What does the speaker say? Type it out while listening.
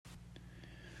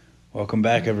Welcome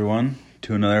back, everyone,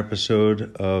 to another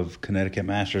episode of Connecticut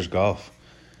Masters Golf.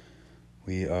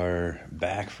 We are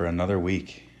back for another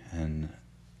week, and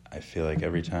I feel like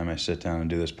every time I sit down and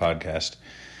do this podcast,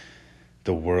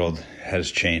 the world has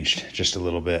changed just a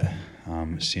little bit.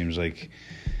 It seems like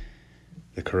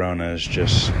the corona is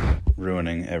just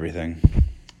ruining everything,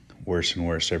 worse and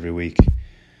worse every week.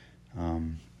 I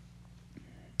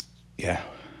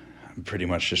pretty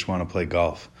much just want to play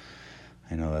golf.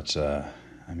 I know that's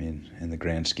in the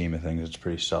grand scheme of things, it's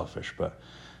pretty selfish, but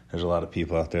there's a lot of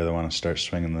people out there that want to start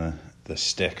swinging the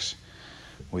sticks.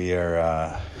 We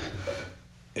are,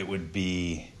 it would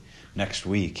be next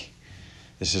week.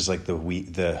 This is like the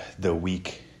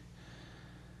week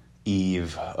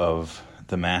eve of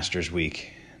the Masters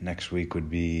week. Next week would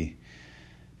be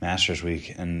Masters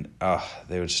week, and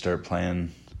they would start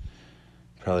playing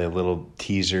probably a little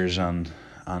teasers on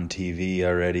TV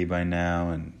already by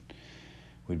now, and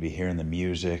we'd be hearing the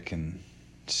music and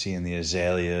seeing the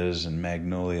azaleas and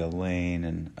Magnolia Lane,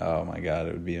 and oh my God,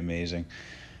 it would be amazing.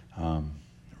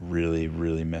 Really,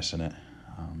 really missing it.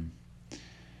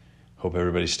 Hope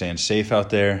everybody's staying safe out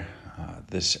there.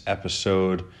 This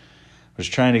episode was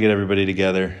trying to get everybody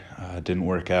together. It didn't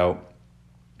work out.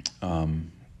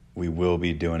 We will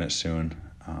be doing it soon.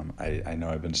 I know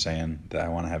I've been saying that I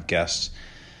want to have guests.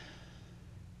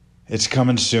 It's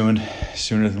coming soon,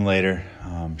 sooner than later.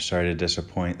 Sorry to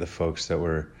disappoint the folks that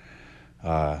were,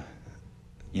 heard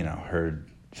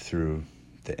through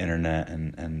the internet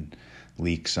and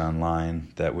leaks online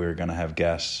that we were going to have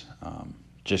guests.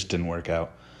 Just didn't work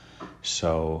out.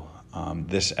 So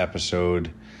this episode,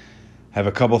 I have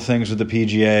a couple things with the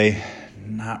PGA.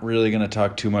 Not really going to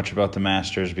talk too much about the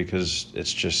Masters because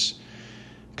it's just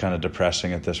kind of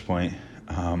depressing at this point.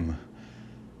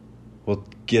 We'll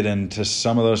get into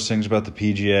some of those things about the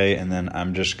PGA, and then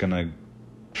I'm just going to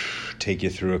take you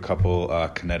through a couple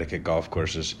Connecticut golf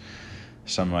courses.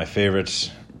 Some of my favorites,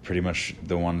 pretty much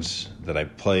the ones that I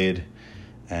played,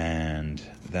 and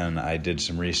then I did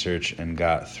some research and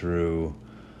got through,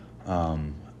 I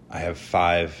have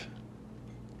 5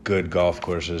 good golf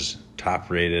courses, top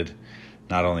rated,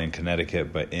 not only in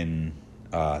Connecticut, but in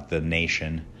the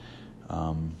nation.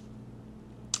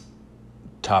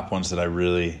 Top ones that I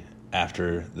really,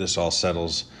 after this all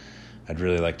settles, I'd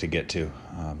really like to get to.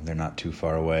 They're not too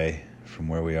far away from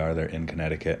where we are. They're in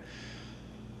Connecticut.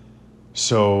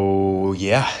 So,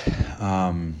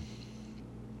 I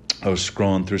was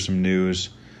scrolling through some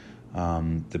news.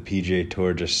 The PGA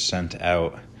Tour just sent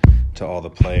out to all the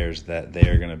players that they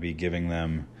are going to be giving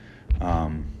them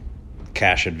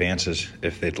cash advances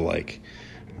if they'd like,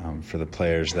 for the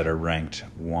players that are ranked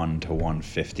 1 to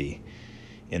 150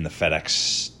 in the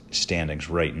FedEx standings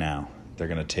right now. They're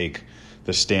going to take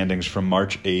the standings from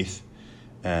March 8th,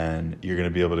 and you're going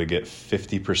to be able to get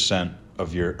 50%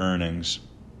 of your earnings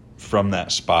from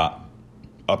that spot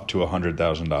up to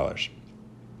 $100,000.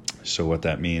 So what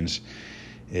that means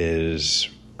is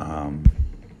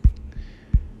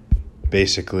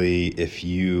basically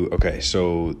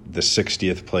so the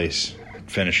 60th place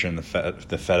finisher in the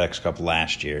FedEx Cup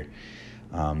last year,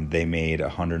 they made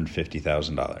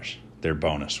 $150,000. Their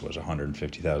bonus was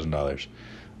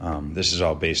 $150,000. This is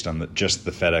all based on just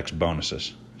the FedEx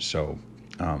bonuses. So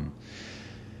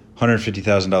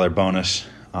 $150,000 bonus.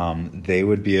 They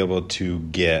would be able to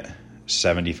get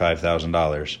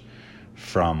 $75,000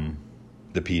 from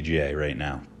the PGA right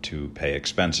now to pay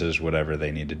expenses, whatever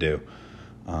they need to do.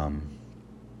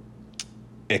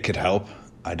 It could help.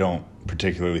 I don't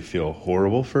particularly feel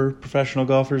horrible for professional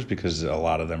golfers because a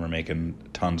lot of them are making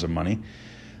tons of money.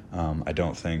 I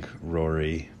don't think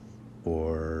Rory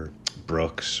or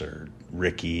Brooks or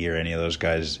Ricky or any of those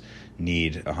guys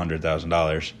need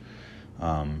 $100,000.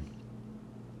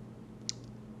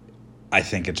 I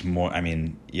think it's more,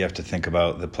 you have to think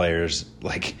about the players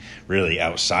like really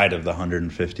outside of the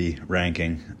 150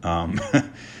 ranking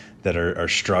that are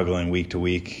struggling week to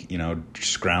week,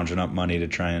 scrounging up money to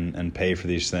try and pay for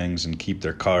these things and keep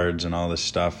their cards and all this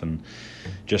stuff, and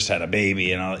just had a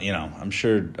baby and all, I'm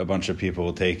sure a bunch of people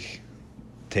will take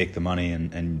the money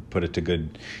and put it to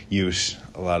good use.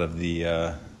 A lot of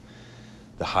the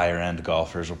higher end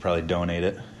golfers will probably donate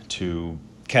it to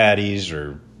caddies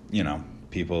or,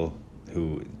 people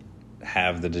who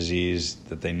have the disease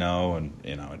that they know, and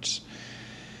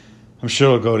I'm sure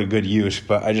it'll go to good use,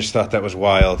 but I just thought that was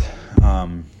wild.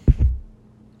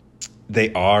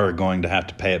 They are going to have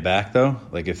to pay it back though.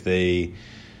 Like if they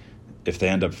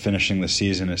end up finishing the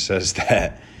season, it says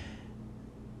that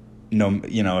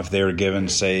if they were given,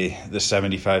 say, the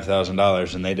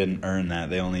 $75,000 and they didn't earn that,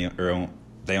 they only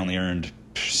earned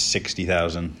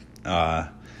 $60,000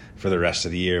 for the rest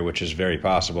of the year, which is very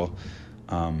possible.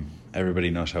 everybody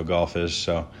knows how golf is,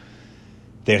 so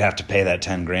they'd have to pay that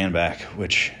 10 grand back,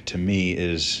 which to me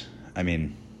is, I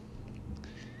mean,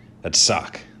 that'd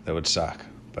suck. That would suck.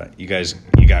 But you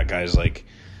got guys like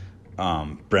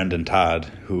Brendan Todd,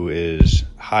 who is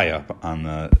high up on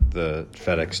the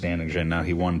FedEx standings right now.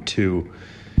 He won 2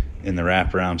 in the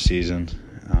wraparound season.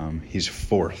 He's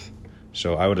 4th.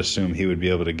 So I would assume he would be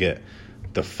able to get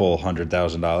the full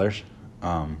 $100,000.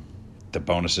 The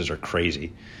bonuses are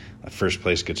crazy. First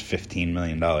place gets $15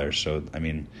 million. So, I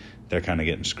mean, they're kind of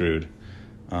getting screwed.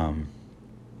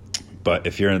 But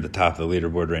if you're at the top of the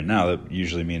leaderboard right now, that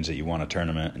usually means that you won a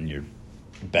tournament and your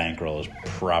bankroll is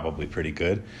probably pretty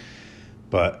good.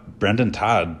 But Brendan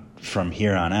Todd, from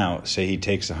here on out, say he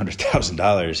takes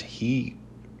 $100,000, he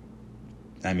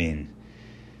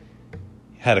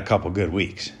had a couple good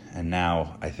weeks. And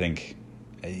now I think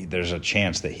there's a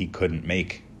chance that he couldn't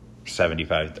make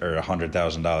 $75,000 or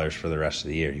 $100,000 for the rest of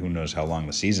the year. Who knows how long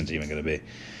the season's even going to be.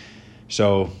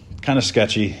 So kind of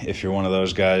sketchy if you're one of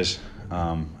those guys.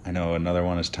 I know another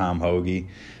one is Tom Hoagie.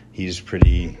 He's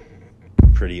pretty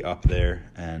up there,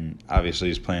 and obviously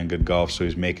he's playing good golf, so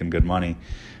he's making good money.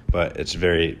 But it's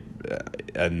very,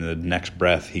 in the next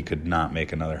breath, he could not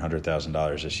make another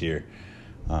 $100,000 this year,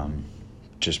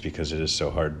 just because it is so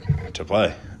hard to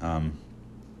play.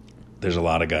 There's a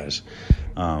lot of guys.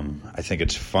 I think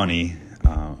it's funny.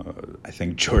 I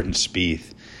think Jordan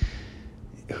Spieth,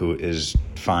 who is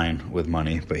fine with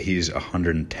money, but he's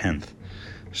 110th.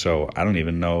 So I don't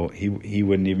even know. He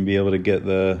wouldn't even be able to get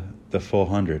the full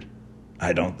 100.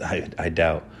 I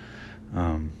doubt.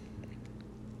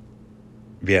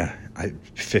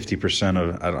 50%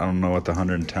 of, I don't know what the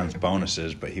 110th bonus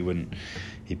is, but he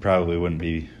probably wouldn't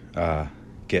be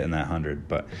getting that 100.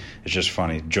 But it's just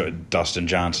funny. Dustin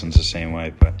Johnson's the same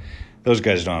way, but those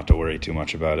guys don't have to worry too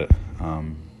much about it.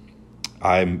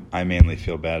 I mainly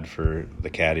feel bad for the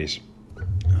caddies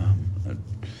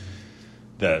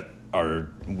that are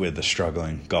with the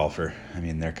struggling golfer. I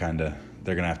mean, they're gonna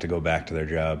have to go back to their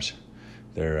jobs,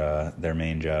 their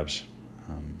main jobs.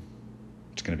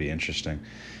 It's gonna be interesting.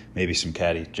 Maybe some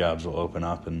caddy jobs will open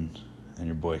up, and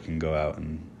your boy can go out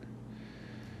and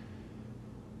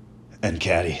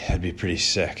caddy. That'd be pretty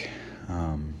sick.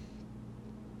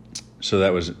 So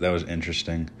that was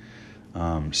interesting.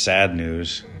 Sad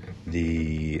news.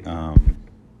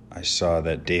 I saw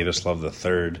that Davis Love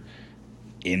III,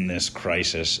 in this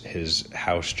crisis, his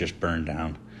house just burned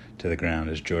down to the ground,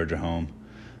 his Georgia home.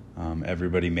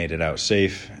 Everybody made it out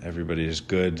safe. Everybody is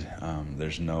good.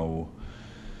 They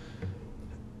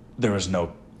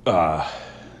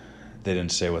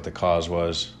didn't say what the cause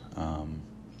was,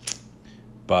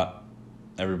 but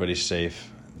everybody's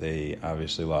safe. They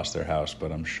obviously lost their house,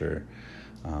 but I'm sure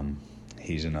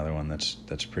he's another one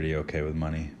that's pretty okay with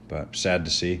money, but sad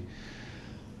to see.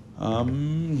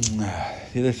 The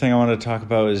other thing I wanted to talk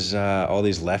about is all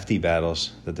these lefty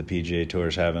battles that the PGA Tour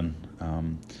is having.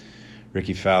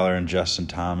 Ricky Fowler and Justin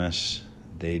Thomas,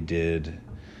 they did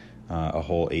a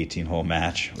whole 18-hole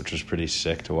match, which was pretty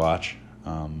sick to watch.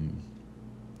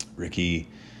 Ricky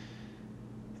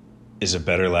is a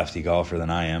better lefty golfer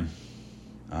than I am,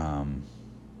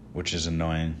 which is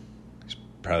annoying. He's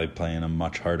probably playing a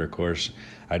much harder course.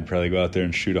 I'd probably go out there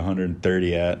and shoot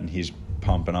 130 at, and he's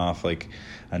pumping off like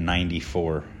a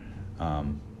 94,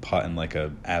 putting like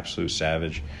a absolute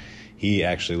savage. He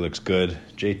actually looks good.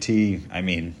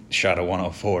 JT, shot a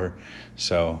 104.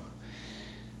 So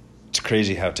it's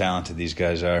crazy how talented these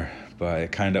guys are. But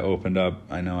it kind of opened up.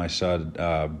 I know I saw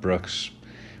Brooks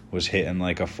was hitting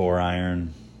like a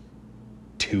 4-iron,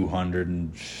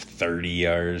 230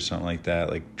 yards, something like that.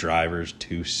 Like drivers,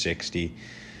 260.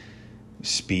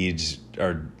 Speeds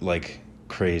are like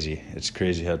crazy. It's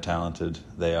crazy how talented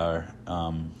they are.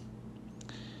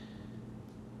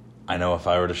 I know if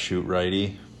I were to shoot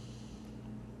righty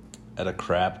at a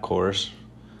crap course,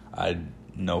 I'd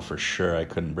know for sure I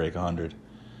couldn't break 100.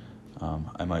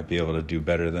 I might be able to do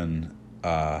better than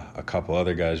a couple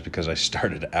other guys because I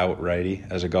started out righty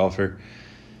as a golfer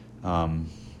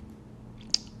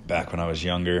back when I was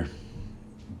younger,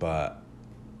 but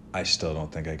I still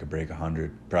don't think I could break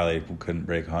 100. Probably couldn't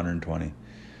break 120.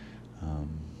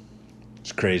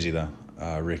 It's crazy though.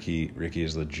 Ricky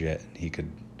is legit. He could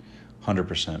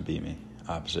 100% beat me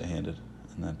opposite-handed,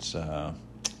 and that's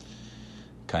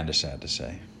kind of sad to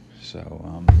say.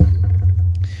 So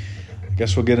I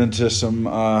guess we'll get into some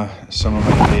of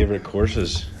my favorite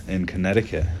courses in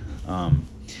Connecticut. I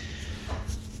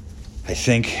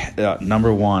think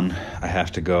number one, I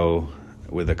have to go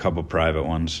with a couple private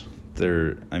ones.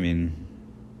 They're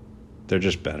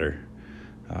just better.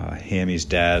 Hammy's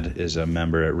dad is a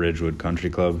member at Ridgewood Country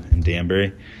Club in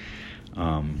Danbury.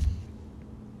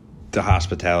 The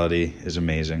hospitality is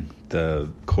amazing. The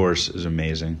course is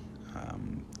amazing.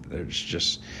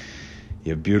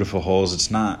 You have beautiful holes. It's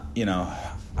not,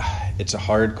 it's a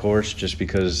hard course just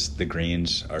because the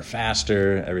greens are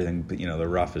faster. Everything, the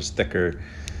rough is thicker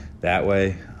that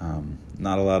way.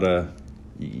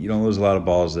 You don't lose a lot of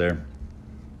balls there.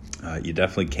 You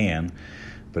definitely can,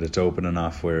 but it's open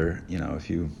enough where,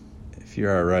 if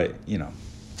you're all right,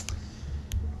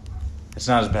 it's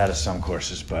not as bad as some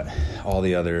courses, but all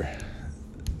the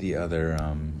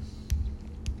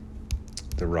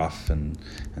rough and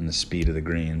the speed of the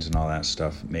greens and all that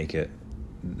stuff make it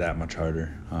that much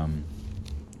harder.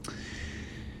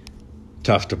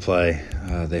 Tough to play.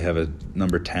 They have a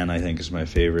number 10, I think, is my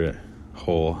favorite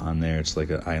hole on there. It's like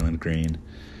an island green.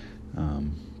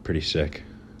 Pretty sick.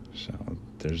 So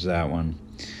there's that one.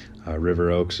 River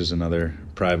Oaks is another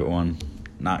private one.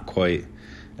 Not quite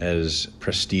as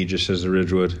prestigious as the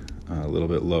Ridgewood. A little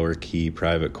bit lower key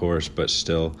private course, but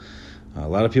still. A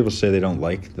lot of people say they don't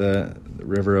like the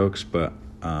River Oaks, but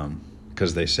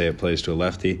because they say it plays to a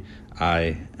lefty.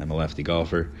 I am a lefty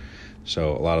golfer,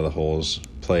 so a lot of the holes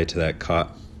play to that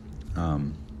cut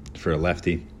for a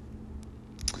lefty.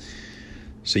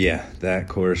 So yeah, that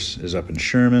course is up in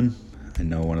Sherman. I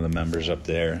know one of the members up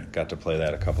there, got to play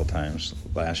that a couple times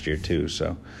last year too,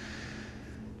 so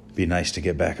it'd be nice to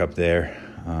get back up there.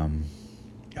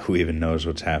 Who even knows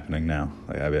what's happening now?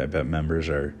 I bet members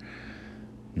are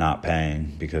not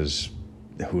paying because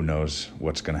who knows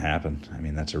what's going to happen. I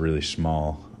mean, that's a really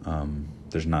small,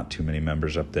 there's not too many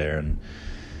members up there, and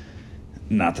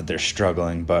not that they're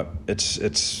struggling, but it's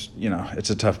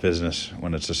a tough business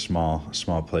when it's a small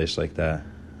place like that.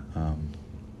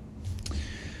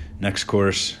 Next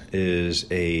course is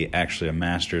actually a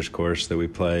Masters course that we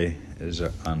play is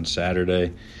on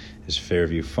Saturday, is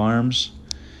Fairview Farms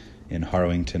in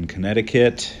Harwington,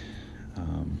 Connecticut.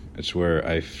 It's where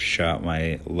I shot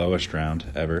my lowest round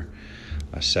ever,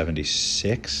 a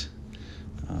 76.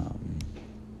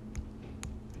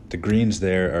 The greens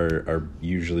there are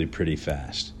usually pretty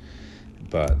fast,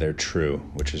 but they're true,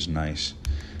 which is nice.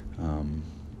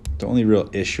 The only real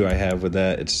issue I have with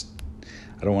that,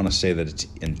 I don't want to say that it's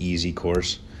an easy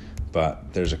course,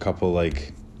 but there's a couple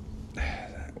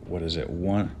what is it?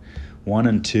 1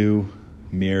 and 2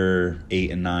 mirror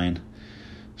 8 and 9.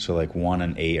 So 1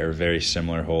 and 8 are very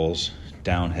similar holes.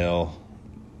 Downhill,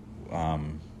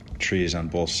 trees on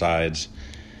both sides.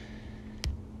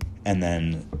 And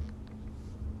then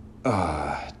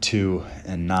 2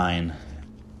 and 9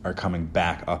 are coming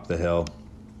back up the hill.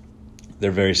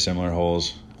 They're very similar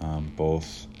holes,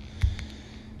 both.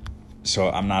 So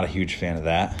I'm not a huge fan of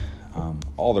that.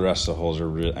 All the rest of the holes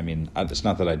are it's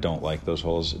not that I don't like those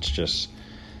holes. It's just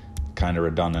kind of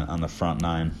redundant on the front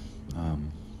 9.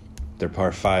 Their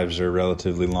par 5s are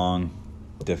relatively long,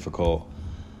 difficult.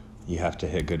 You have to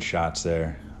hit good shots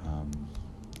there.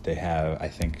 They have, I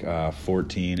think,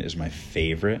 14 is my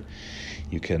favorite.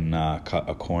 You can cut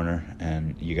a corner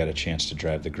and you got a chance to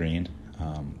drive the green,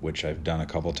 which I've done a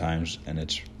couple times, and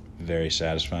it's very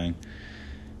satisfying.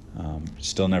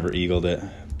 Still never eagled it,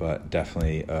 but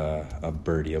definitely a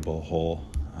birdieable hole.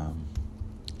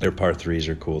 Their par 3s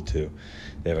are cool too.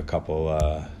 They have a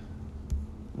couple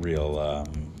real...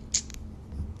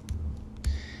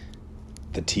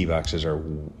 the tee boxes are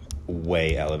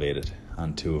way elevated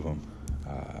on 2 of them.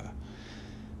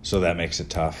 So that makes it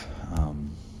tough.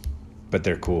 But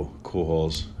they're cool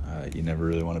holes. You never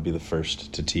really want to be the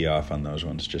first to tee off on those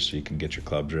ones, just so you can get your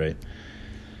clubs right.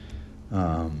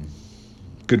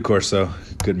 Good course, though.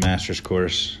 Good Masters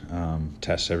course.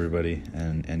 Tests everybody,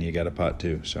 and you got a putt,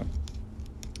 too. So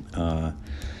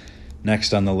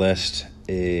next on the list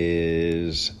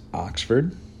is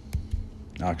Oxford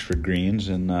Greens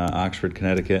in Oxford,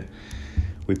 Connecticut.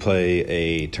 We play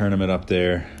a tournament up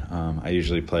there. I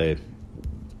usually play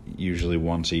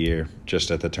once a year,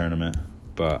 just at the tournament,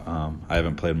 but I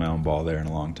haven't played my own ball there in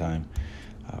a long time.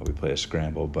 We play a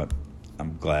scramble, but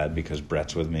I'm glad because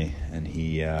Brett's with me, and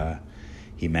he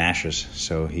mashes,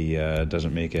 so he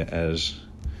doesn't make it as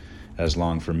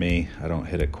long for me. I don't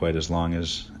hit it quite as long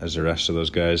as the rest of those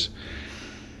guys.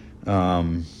 It's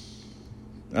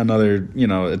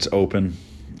open.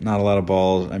 Not a lot of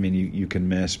balls. I mean, you can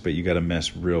miss, but you got to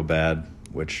miss real bad,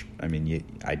 which,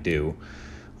 I do.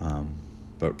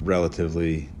 But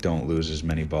relatively don't lose as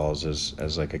many balls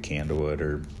as like a Candlewood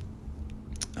or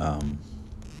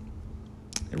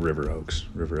River Oaks.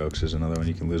 River Oaks is another one.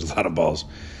 You can lose a lot of balls.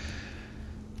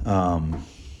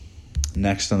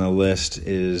 Next on the list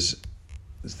is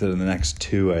the next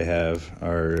 2 I have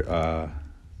are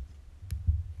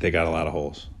they got a lot of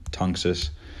holes. Tunxus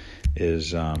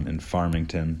is in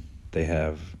Farmington. They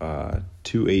have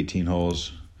 2 18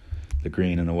 holes, the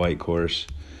green and the white course,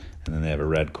 and then they have a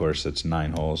red course that's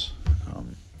 9 holes.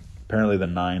 Apparently the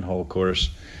 9-hole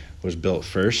course was built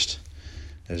first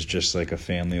as just like a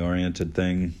family-oriented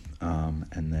thing,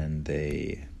 and then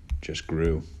they just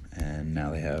grew, and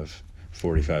now they have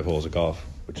 45 holes of golf,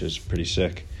 which is pretty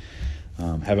sick.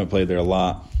 Haven't played there a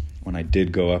lot. When I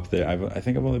did go up there, I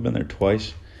think I've only been there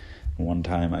twice. One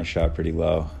time I shot pretty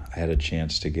low. I had a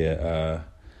chance to get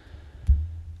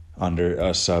under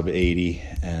a sub 80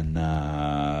 and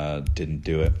didn't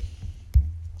do it.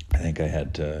 I think I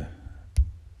had to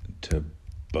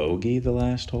bogey the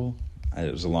last hole.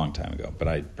 It was a long time ago, but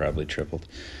I probably tripled.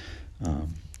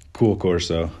 Cool course,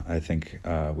 though. I think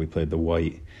we played the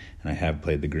white, and I have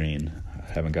played the green.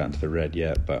 I haven't gotten to the red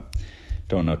yet, but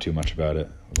don't know too much about it.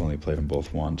 I've only played them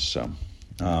both once. So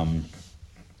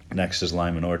next is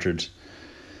Lyman Orchards.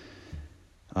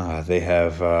 They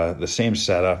have the same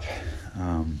setup.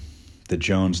 The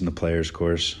Jones and the Players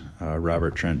course.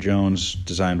 Robert Trent Jones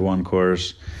designed one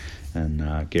course,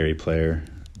 and Gary Player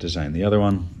designed the other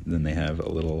one. Then they have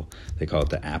they call it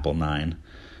the Apple 9.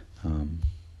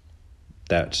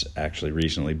 That's actually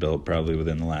recently built, probably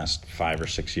within the last 5 or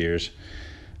 6 years.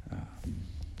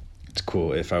 It's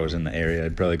cool. If I was in the area,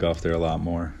 I'd probably golf there a lot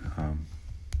more.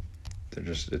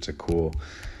 It's a cool.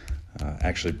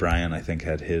 Actually, Brian, I think,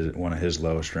 had one of his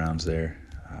lowest rounds there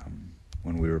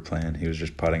when we were playing. He was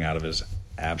just putting out of his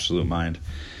absolute mind.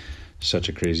 Such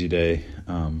a crazy day.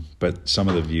 But some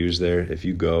of the views there, if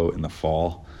you go in the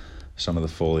fall, some of the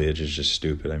foliage is just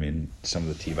stupid. I mean, some of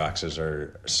the tee boxes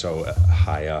are so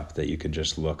high up that you can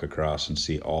just look across and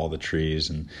see all the trees.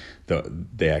 And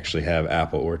they actually have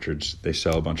apple orchards. They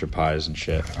sell a bunch of pies and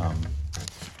shit.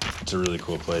 It's a really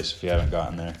cool place if you haven't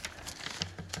gotten there.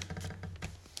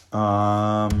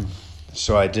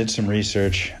 So I did some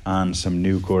research on some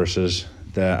new courses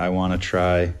that I want to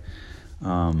try.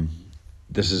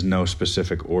 This is no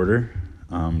specific order,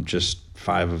 just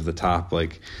 5 of the top.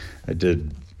 Like I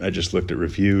just looked at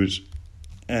reviews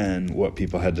and what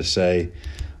people had to say.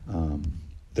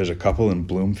 There's a couple in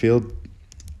Bloomfield.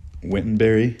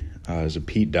 Wittenberry is a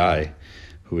Pete Dye,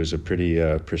 who is a pretty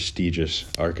prestigious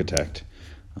architect.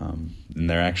 And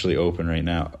they're actually open right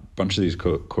now. A bunch of these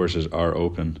courses are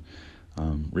open.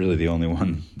 Really the only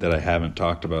one that I haven't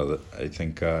talked about that I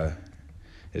think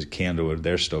is Candlewood.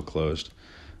 They're still closed.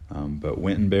 But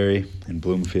Wittenberry in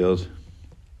Bloomfield,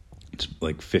 it's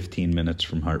like 15 minutes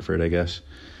from Hartford, I guess.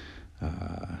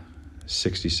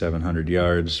 6,700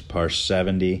 yards, par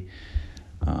 70.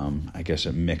 I guess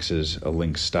it mixes a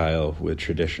links style with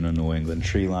traditional New England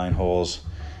tree line holes.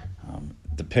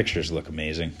 The pictures look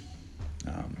amazing.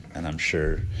 And I'm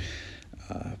sure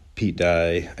Pete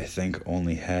Dye, I think,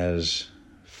 only has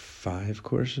 5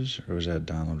 courses, or was that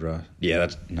Donald Ross? Yeah,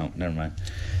 never mind.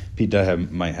 Pete Dye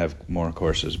might have more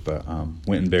courses, but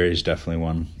Wittenberry is definitely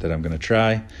one that I'm going to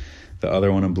try. The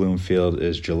other one in Bloomfield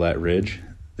is Gillette Ridge.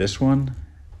 This one,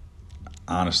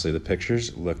 honestly, the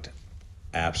pictures looked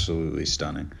absolutely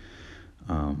stunning.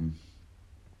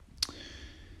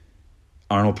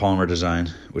 Arnold Palmer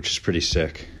design, which is pretty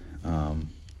sick.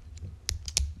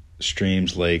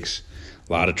 Streams, lakes,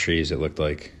 a lot of trees, it looked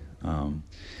like.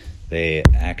 They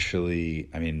actually,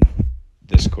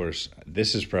 this course,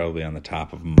 this is probably on the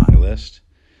top of my list.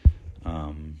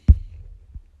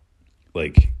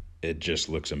 It just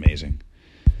looks amazing.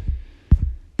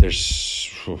 I'm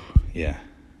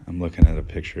looking at a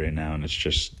picture right now, and it's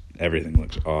just, everything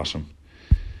looks awesome.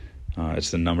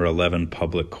 It's the number 11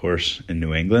 public course in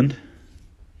New England,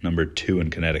 number 2 in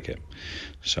Connecticut.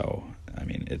 So,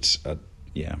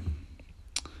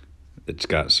 it's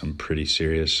got some pretty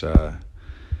serious, wow.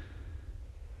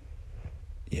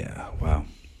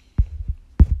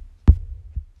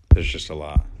 There's just a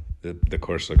lot. The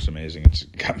course looks amazing. It's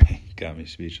got me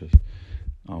speechless,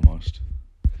 almost.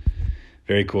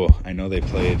 Very cool. I know they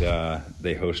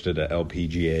hosted a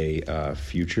LPGA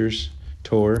Futures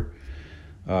Tour,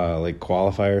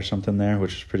 qualifier or something there,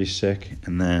 which was pretty sick.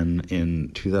 And then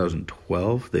in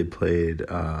 2012, they played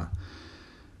a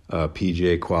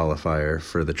PGA qualifier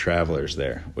for the Travelers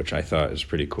there, which I thought is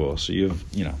pretty cool. So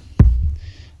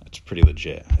it's pretty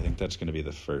legit. I think that's going to be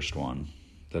the first one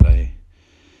that I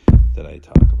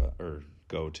talk about or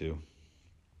go to.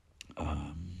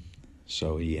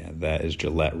 That is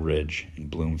Gillette Ridge in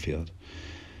Bloomfield.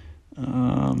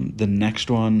 The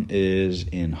next one is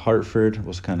in Hartford.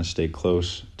 We'll kind of stay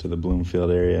close to the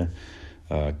Bloomfield area.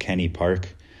 Kenny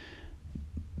Park.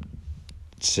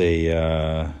 It's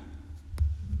where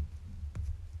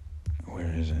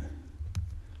is it?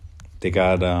 They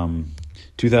got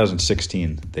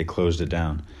 2016. They closed it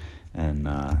down and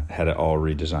had it all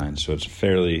redesigned. So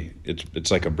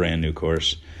it's like a brand new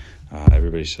course.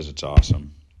 Everybody says it's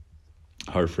awesome.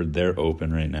 Hartford, they're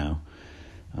open right now.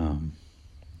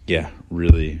 Yeah,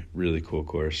 really, really cool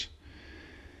course.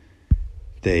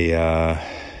 They,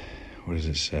 what does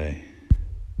it say?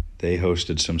 They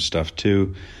hosted some stuff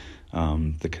too.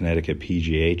 The Connecticut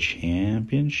PGA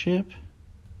Championship,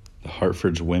 the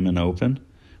Hartford's Women Open.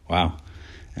 Wow.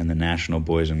 And the National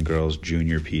Boys and Girls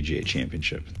Junior PGA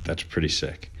Championship. That's pretty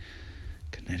sick.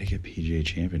 Connecticut PGA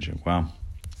Championship. Wow.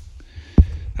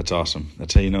 That's awesome.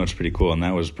 That's how you know it's pretty cool. And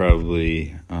that was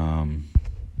probably,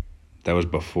 that was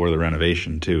before the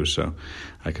renovation too. So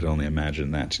I could only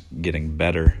imagine that's getting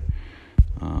better.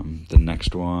 The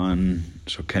next one,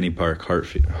 so Kenny Park,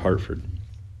 Hartford.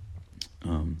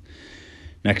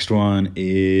 Next one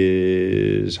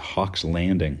is Hawks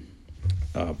Landing,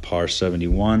 par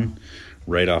 71,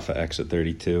 right off of exit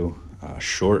 32.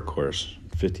 Short course,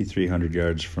 5,300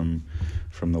 yards from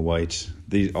the whites.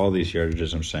 All these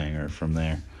yardages I'm saying are from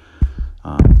there.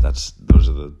 Those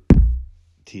are the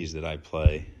tees that I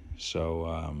play.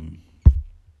 So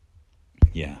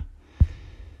yeah,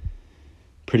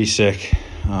 pretty sick.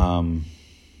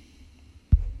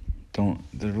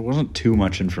 There wasn't too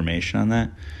much information on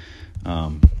that,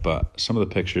 but some of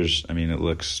the pictures, I mean, it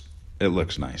looks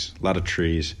nice. A lot of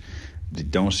trees. You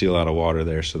don't see a lot of water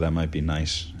there, so that might be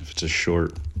nice. If it's a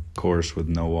short course with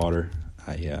no water,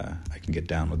 I can get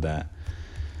down with that.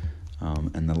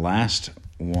 And the last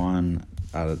one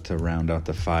to round out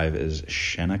the 5 is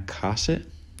Shenecosset.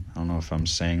 I don't know if I'm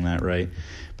saying that right,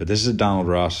 but this is a Donald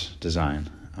Ross design.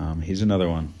 He's another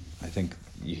one. I think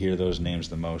you hear those names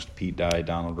the most: Pete Dye,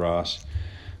 Donald Ross.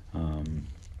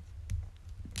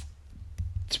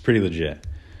 It's pretty legit.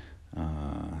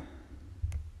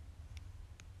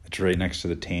 It's right next to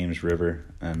the Thames River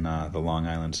and the Long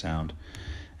Island Sound,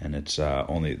 and it's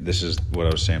this is what I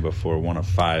was saying before, one of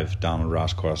 5 Donald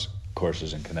Ross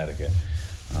courses in Connecticut.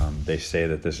 They say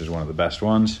that this is one of the best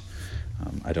ones.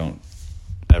 I don't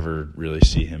ever really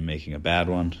see him making a bad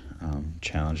one.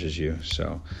 Challenges you.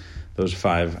 So those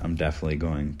 5 I'm definitely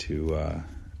going to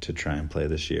try and play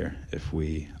this year if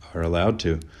we are allowed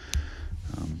to.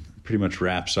 Pretty much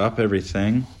wraps up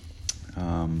everything.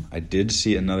 I did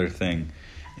see another thing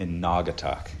in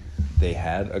Naugatuck. They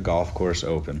had a golf course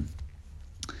open.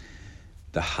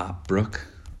 The Hop Brook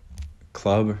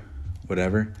Club,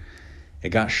 whatever. It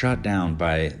got shut down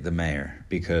by the mayor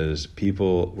because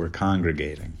people were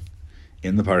congregating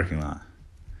in the parking lot.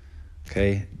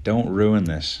 Okay? Don't ruin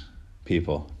this,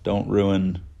 people. Don't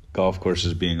ruin golf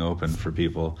courses being open for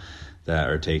people that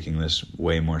are taking this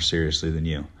way more seriously than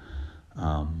you.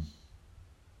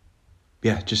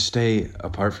 Just stay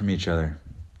apart from each other.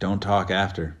 Don't talk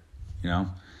after,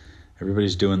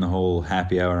 Everybody's doing the whole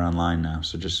happy hour online now,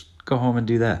 so just go home and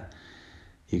do that.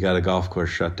 You got a golf course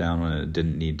shut down when it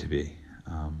didn't need to be.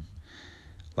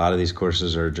 A lot of these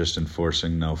courses are just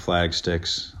enforcing no flag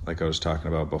sticks, like I was talking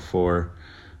about before,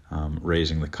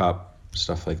 raising the cup,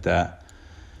 stuff like that.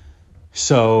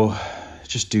 So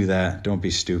just do that. Don't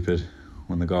be stupid.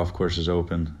 When the golf course is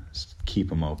open, keep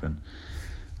them open.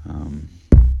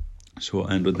 So we'll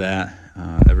end with that.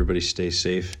 Everybody stay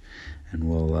safe, and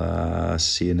we'll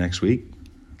see you next week.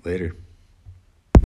 Later.